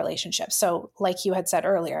out of my relationship. So like you had said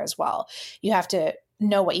earlier as well, you have to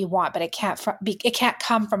know what you want, but it can't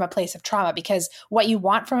come from a place of trauma, because what you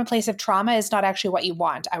want from a place of trauma is not actually what you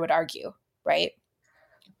want, I would argue, right?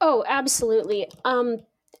 Oh, absolutely. And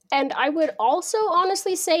I would also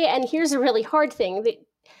honestly say, and here's a really hard thing, that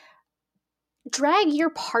drag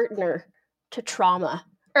your partner to trauma,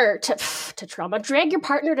 or to trauma, drag your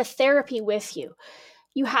partner to therapy with you.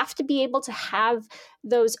 You have to be able to have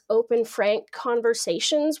those open, frank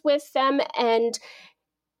conversations with them. And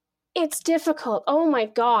it's difficult. Oh my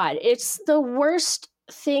God. It's the worst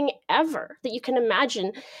thing ever that you can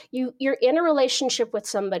imagine. You're in a relationship with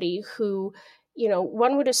somebody who,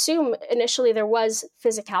 one would assume initially there was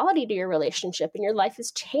physicality to your relationship and your life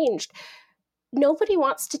has changed. Nobody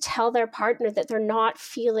wants to tell their partner that they're not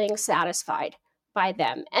feeling satisfied by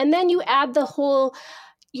them. And then you add the whole,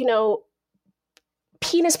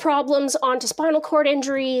 penis problems onto spinal cord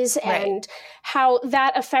injuries and how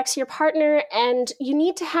that affects your partner. And you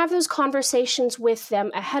need to have those conversations with them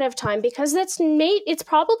ahead of time, because it's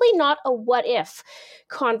probably not a what if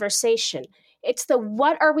conversation. It's the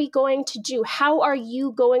what are we going to do? How are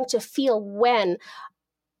you going to feel when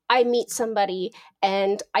I meet somebody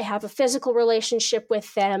and I have a physical relationship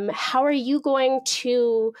with them? How are you going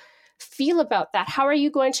to feel about that? How are you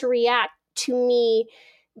going to react to me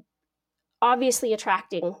obviously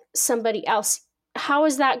attracting somebody else? How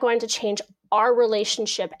is that going to change our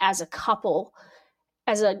relationship as a couple?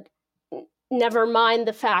 Never mind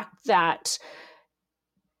the fact that,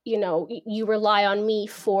 you rely on me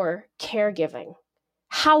for caregiving.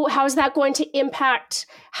 How is that going to impact,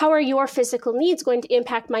 how are your physical needs going to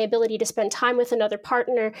impact my ability to spend time with another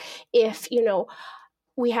partner if,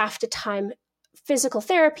 we have to time physical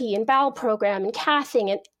therapy and bowel program and cathing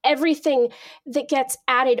and everything that gets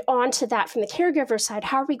added onto that from the caregiver side?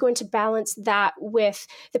 How are we going to balance that with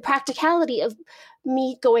the practicality of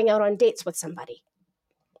me going out on dates with somebody?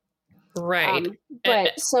 Right.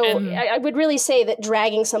 I would really say that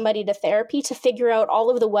dragging somebody to therapy to figure out all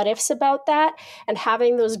of the what ifs about that and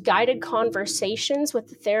having those guided conversations with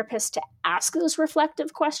the therapist to ask those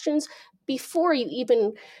reflective questions before you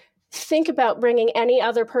even think about bringing any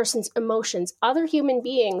other person's emotions, other human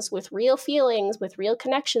beings with real feelings, with real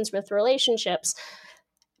connections, with relationships,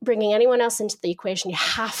 bringing anyone else into the equation. You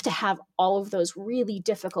have to have all of those really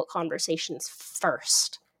difficult conversations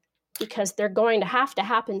first. because they're going to have to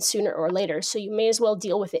happen sooner or later. So you may as well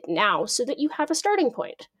deal with it now so that you have a starting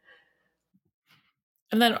point.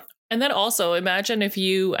 And then also imagine if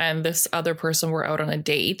you and this other person were out on a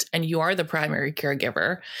date and you are the primary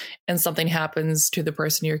caregiver and something happens to the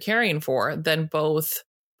person you're caring for, then both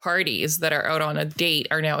parties that are out on a date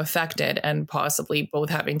are now affected and possibly both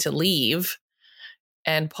having to leave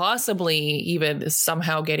and possibly even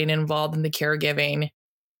somehow getting involved in the caregiving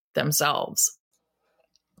themselves.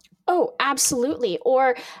 Oh, absolutely.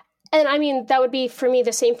 And I mean, that would be for me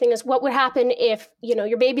the same thing as what would happen if,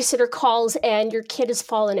 your babysitter calls and your kid has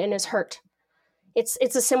fallen and is hurt. It's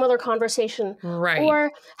a similar conversation. Right.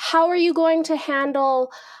 Or how are you going to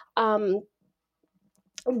handle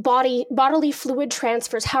bodily fluid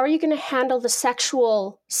transfers? How are you going to handle the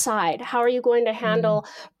sexual side? How are you going to handle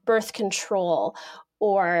birth control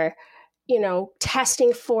or,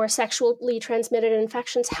 testing for sexually transmitted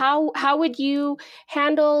infections? How would you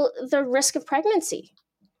handle the risk of pregnancy?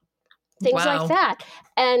 Things like that.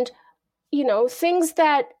 And, things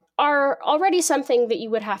that are already something that you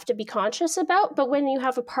would have to be conscious about. But when you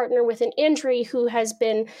have a partner with an injury who has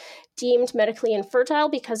been deemed medically infertile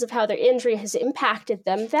because of how their injury has impacted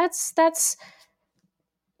them, that's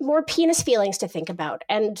more penis feelings to think about.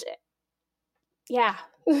 And yeah,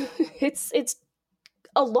 it's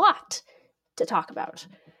a lot to talk about.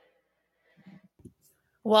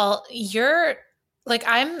 Well, to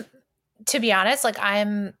be honest,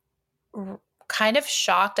 I'm kind of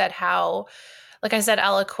shocked at how, like I said,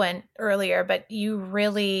 eloquent earlier, but you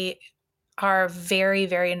really are very,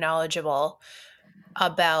 very knowledgeable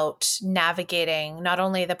about navigating not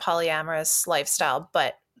only the polyamorous lifestyle,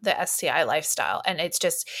 but the STI lifestyle. And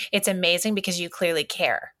it's amazing because you clearly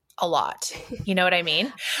care a lot. You know what I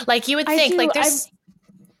mean? Like you would think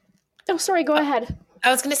Oh, sorry, go ahead. I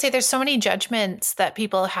was going to say there's so many judgments that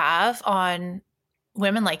people have on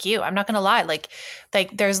women like you. I'm not going to lie. Like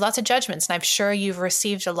there's lots of judgments, and I'm sure you've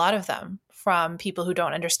received a lot of them from people who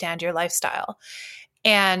don't understand your lifestyle.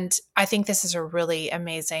 And I think this is a really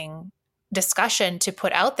amazing discussion to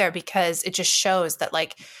put out there because it just shows that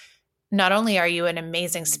not only are you an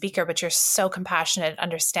amazing speaker, but you're so compassionate,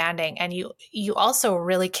 understanding, and you also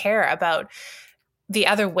really care about the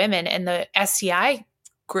other women in the SCI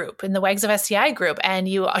group, in the WEGs of SCI group. And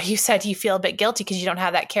you said you feel a bit guilty because you don't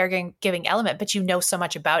have that caregiving element, but you know so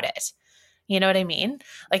much about it. You know what I mean?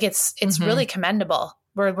 Like it's really commendable.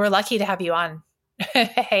 We're lucky to have you on.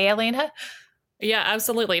 Hey, Elena. Yeah,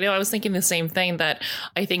 absolutely. No, I was thinking the same thing, that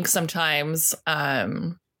I think sometimes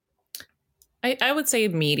I would say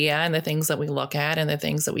media and the things that we look at and the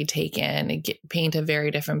things that we take in paint a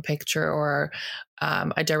very different picture, or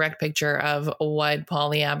a direct picture of what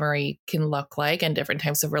polyamory can look like and different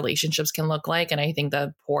types of relationships can look like. And I think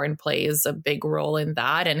that porn plays a big role in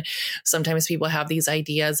that. And sometimes people have these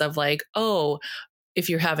ideas of if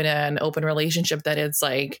you're having an open relationship, that it's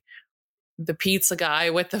like the pizza guy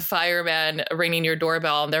with the fireman ringing your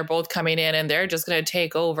doorbell and they're both coming in and they're just going to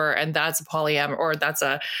take over. And that's a polyam, or that's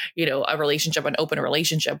a relationship, an open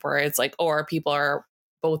relationship where it's or people are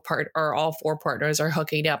all four partners are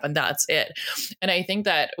hooking up and that's it. And I think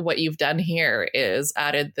that what you've done here is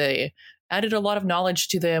added a lot of knowledge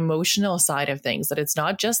to the emotional side of things, that it's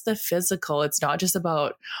not just the physical. It's not just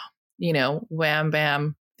about, wham,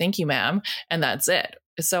 bam, thank you, ma'am. And that's it.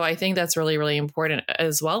 So I think that's really, really important,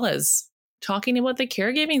 as well as talking about the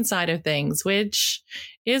caregiving side of things, which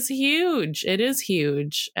is huge. It is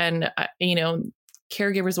huge. And,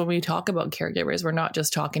 caregivers, when we talk about caregivers, we're not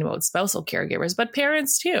just talking about spousal caregivers, but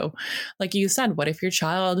parents too. Like you said, what if your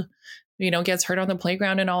child, gets hurt on the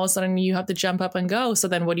playground and all of a sudden you have to jump up and go? So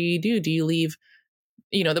then what do? Do you leave,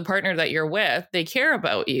 the partner that you're with? They care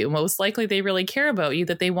about you. Most likely they really care about you,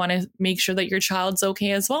 that they want to make sure that your child's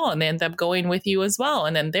okay as well. And they end up going with you as well.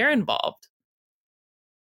 And then they're involved.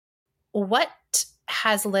 What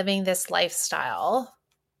has living this lifestyle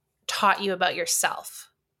taught you about yourself?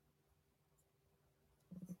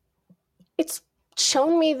 It's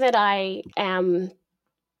shown me that I am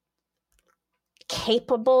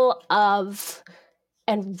capable of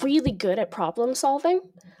and really good at problem solving.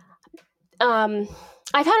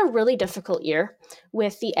 I've had a really difficult year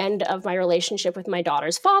with the end of my relationship with my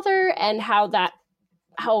daughter's father and how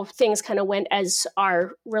things kind of went as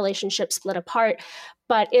our relationship split apart.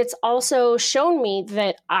 But it's also shown me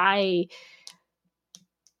that I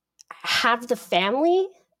have the family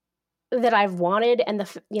that I've wanted and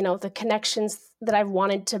the connections that I've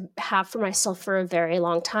wanted to have for myself for a very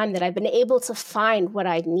long time, that I've been able to find what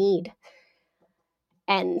I need.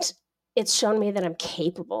 And it's shown me that I'm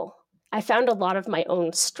capable. I found a lot of my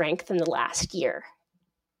own strength in the last year,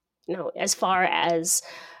 as far as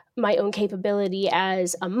my own capability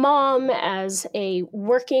as a mom, as a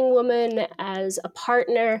working woman, as a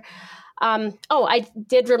partner. I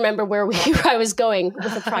did remember where I was going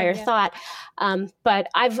with a prior thought. But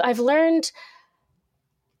I've learned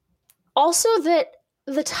also that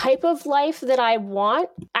the type of life that I want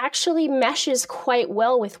actually meshes quite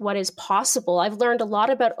well with what is possible. I've learned a lot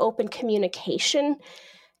about open communication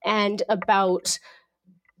and about,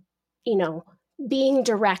 being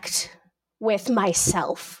direct with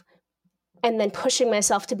myself and then pushing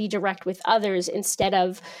myself to be direct with others instead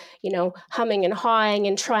of, humming and hawing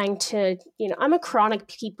and trying to, I'm a chronic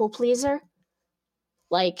people pleaser.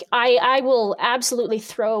 Like I will absolutely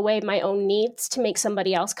throw away my own needs to make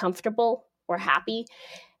somebody else comfortable or happy.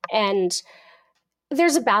 And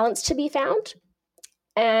there's a balance to be found.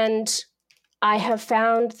 And I have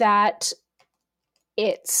found that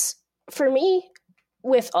it's, for me,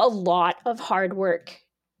 with a lot of hard work,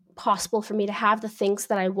 possible for me to have the things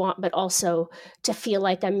that I want, but also to feel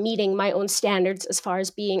like I'm meeting my own standards as far as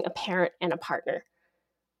being a parent and a partner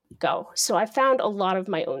go. So I found a lot of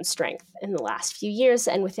my own strength in the last few years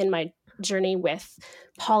and within my journey with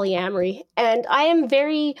polyamory. And I'm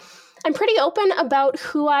pretty open about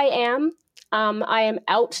who I am. I am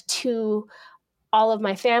out to all of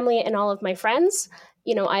my family and all of my friends.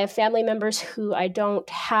 I have family members who I don't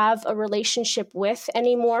have a relationship with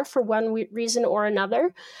anymore for one reason or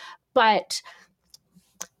another. But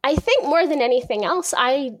I think more than anything else,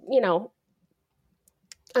 I'm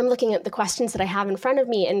looking at the questions that I have in front of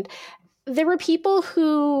me, and there were people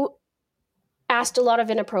who asked a lot of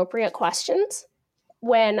inappropriate questions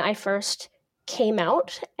when I first came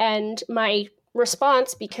out. And my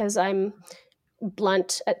response, because I'm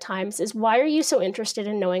blunt at times, is, why are you so interested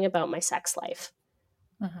in knowing about my sex life?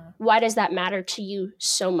 Why does that matter to you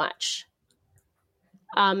so much?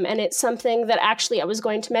 And it's something that actually I was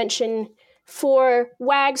going to mention for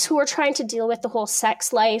wags who are trying to deal with the whole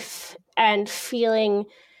sex life and feeling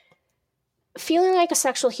like a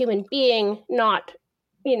sexual human being, not,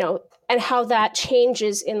 and how that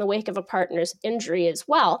changes in the wake of a partner's injury as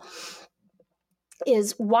well,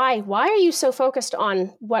 is why are you so focused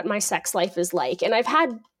on what my sex life is like? And I've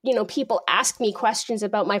had, people ask me questions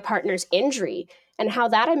about my partner's injury and how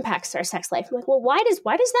that impacts their sex life. I'm like, well, why does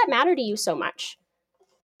that matter to you so much?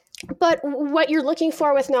 But what you're looking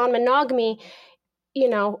for with non-monogamy,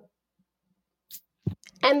 and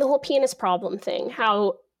the whole penis problem thing,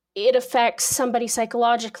 how it affects somebody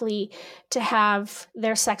psychologically to have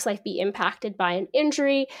their sex life be impacted by an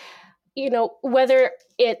injury, whether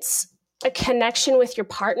it's a connection with your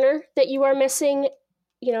partner that you are missing,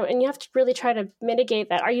 and you have to really try to mitigate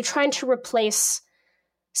that. Are you trying to replace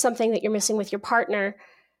something that you're missing with your partner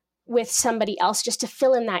with somebody else just to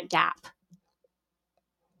fill in that gap?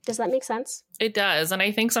 Does that make sense? It does. And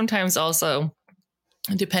I think sometimes also,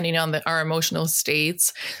 depending on our emotional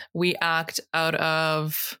states, we act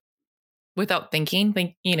without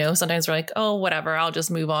thinking. Sometimes we're like, oh, whatever, I'll just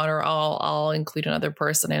move on, or I'll include another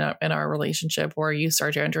person in our relationship, or you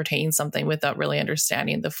start to entertain something without really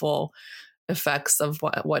understanding the full effects of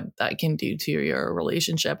what that can do to your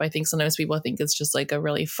relationship. I think sometimes people think it's just like a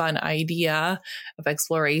really fun idea of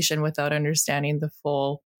exploration without understanding the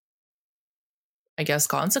full, I guess,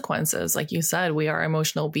 consequences. Like you said, we are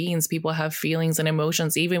emotional beings. People have feelings and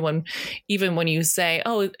emotions. Even when you say,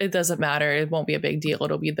 oh, it doesn't matter, it won't be a big deal,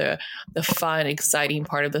 it'll be the fun, exciting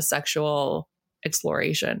part of the sexual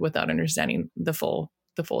exploration, without understanding the full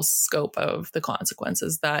scope of the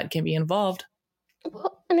consequences that can be involved.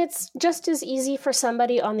 Well, and it's just as easy for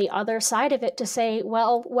somebody on the other side of it to say,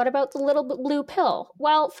 well, what about the little blue pill?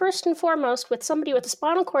 Well, first and foremost, with somebody with a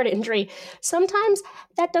spinal cord injury, sometimes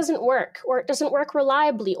that doesn't work, or it doesn't work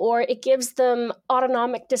reliably, or it gives them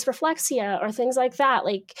autonomic dysreflexia or things like that.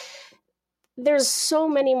 Like, there's so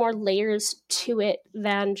many more layers to it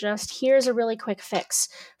than just, here's a really quick fix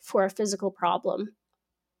for a physical problem.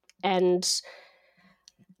 And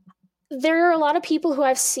there are a lot of people who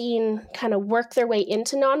I've seen kind of work their way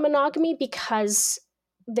into non-monogamy because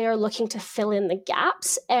they're looking to fill in the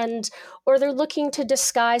gaps, or they're looking to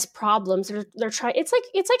disguise problems. They're trying. It's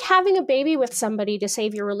like having a baby with somebody to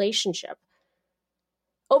save your relationship.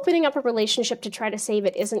 Opening up a relationship to try to save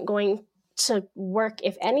it isn't going to work.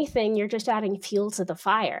 If anything, you're just adding fuel to the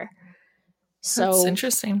fire. So that's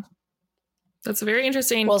interesting. That's a very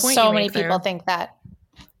interesting point. Well, so many people think that.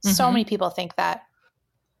 So many people think that.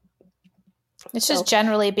 It's just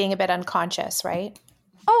generally being a bit unconscious, right?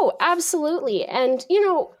 Oh, absolutely. And,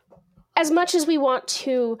 as much as we want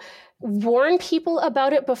to warn people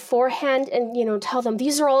about it beforehand and, tell them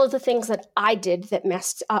these are all of the things that I did that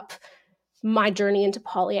messed up my journey into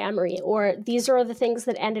polyamory, or these are the things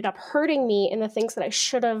that ended up hurting me and the things that I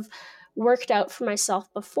should have worked out for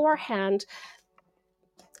myself beforehand.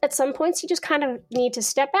 At some points, you just kind of need to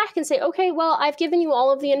step back and say, okay, well, I've given you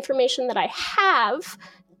all of the information that I have.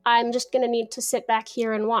 I'm just going to need to sit back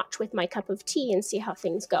here and watch with my cup of tea and see how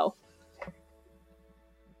things go.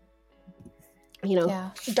 You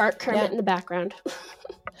know, dark Kermit in the background.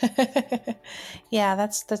 Yeah,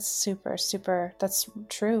 that's super, super. That's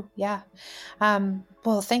true. Yeah.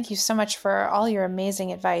 Well, thank you so much for all your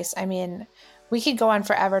amazing advice. I mean, we could go on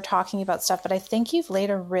forever talking about stuff, but I think you've laid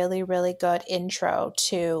a really, really good intro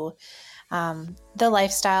to the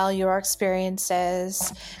lifestyle, your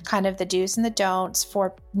experiences, kind of the do's and the don'ts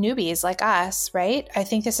for newbies like us, right? I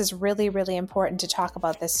think this is really, really important to talk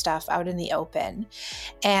about this stuff out in the open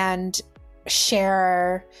and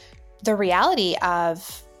share the reality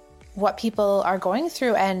of what people are going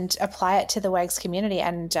through and apply it to the WEGS community.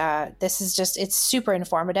 And this is just, it's super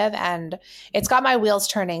informative and it's got my wheels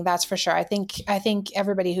turning. That's for sure. I think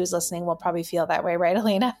everybody who's listening will probably feel that way. Right,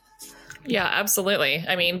 Elena? Yeah, absolutely.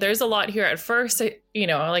 I mean, there's a lot here. At first, you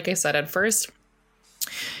know, like I said, at first,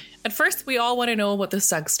 we all want to know about the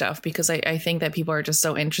sex stuff because I think that people are just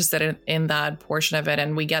so interested in that portion of it.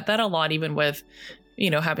 And we get that a lot, even with, you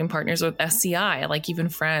know, having partners with SCI, like even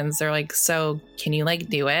friends, they're like, so can you like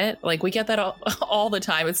do it? Like we get that all the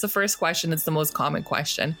time. It's the first question. It's the most common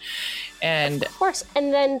question. And of course.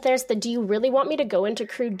 And then there's do you really want me to go into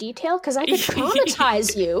crude detail? Because I could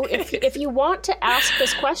traumatize you. If you want to ask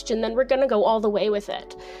this question, then we're going to go all the way with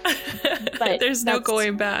it. But there's no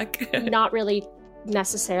going back. Not really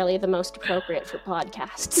necessarily the most appropriate for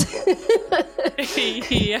podcasts.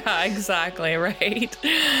 Yeah, exactly. Right.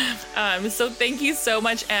 So thank you so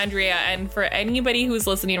much, Andrea. And for anybody who's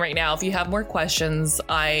listening right now, if you have more questions,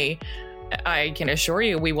 I can assure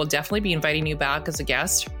you, we will definitely be inviting you back as a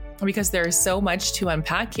guest because there is so much to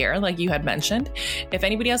unpack here, like you had mentioned. If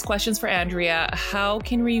anybody has questions for Andrea, how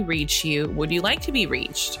can we reach you? Would you like to be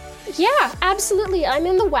reached? Yeah, absolutely. I'm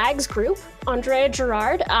in the WAGS group, Andrea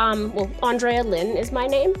Gerard. Andrea Lynn is my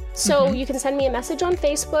name. So you can send me a message on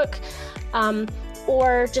Facebook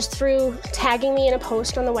or just through tagging me in a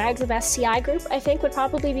post on the WAGS of SCI group, I think would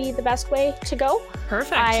probably be the best way to go.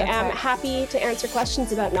 Perfect. I am happy to answer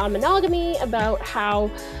questions about non-monogamy, about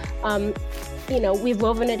how we've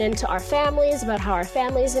woven it into our families, about how our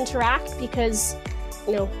families interact, because,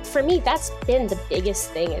 you know, for me, that's been the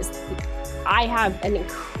biggest thing is I have an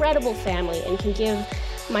incredible family and can give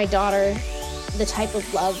my daughter the type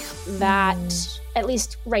of love that, at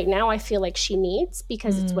least right now, I feel like she needs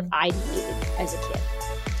because it's what I needed as a kid.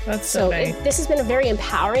 That's so nice. This has been very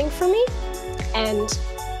empowering for me and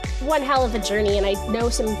one hell of a journey. And I know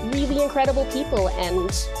some really incredible people and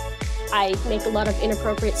I make a lot of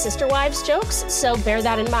inappropriate sister wives jokes, so bear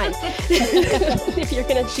that in mind if you're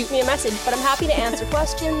going to shoot me a message. But I'm happy to answer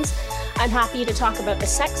questions. I'm happy to talk about the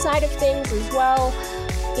sex side of things as well.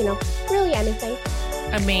 You know, really anything.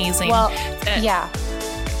 Amazing. Well, yeah.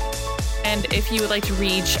 And if you would like to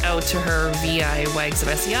reach out to her via WAGS of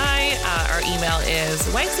SCI, our email is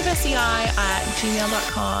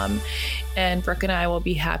wagsofsci@gmail.com. And Brooke and I will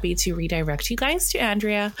be happy to redirect you guys to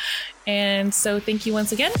Andrea. And so thank you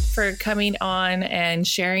once again for coming on and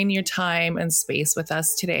sharing your time and space with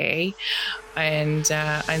us today. And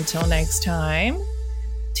until next time,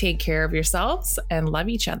 take care of yourselves and love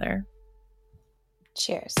each other.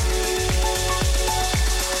 Cheers.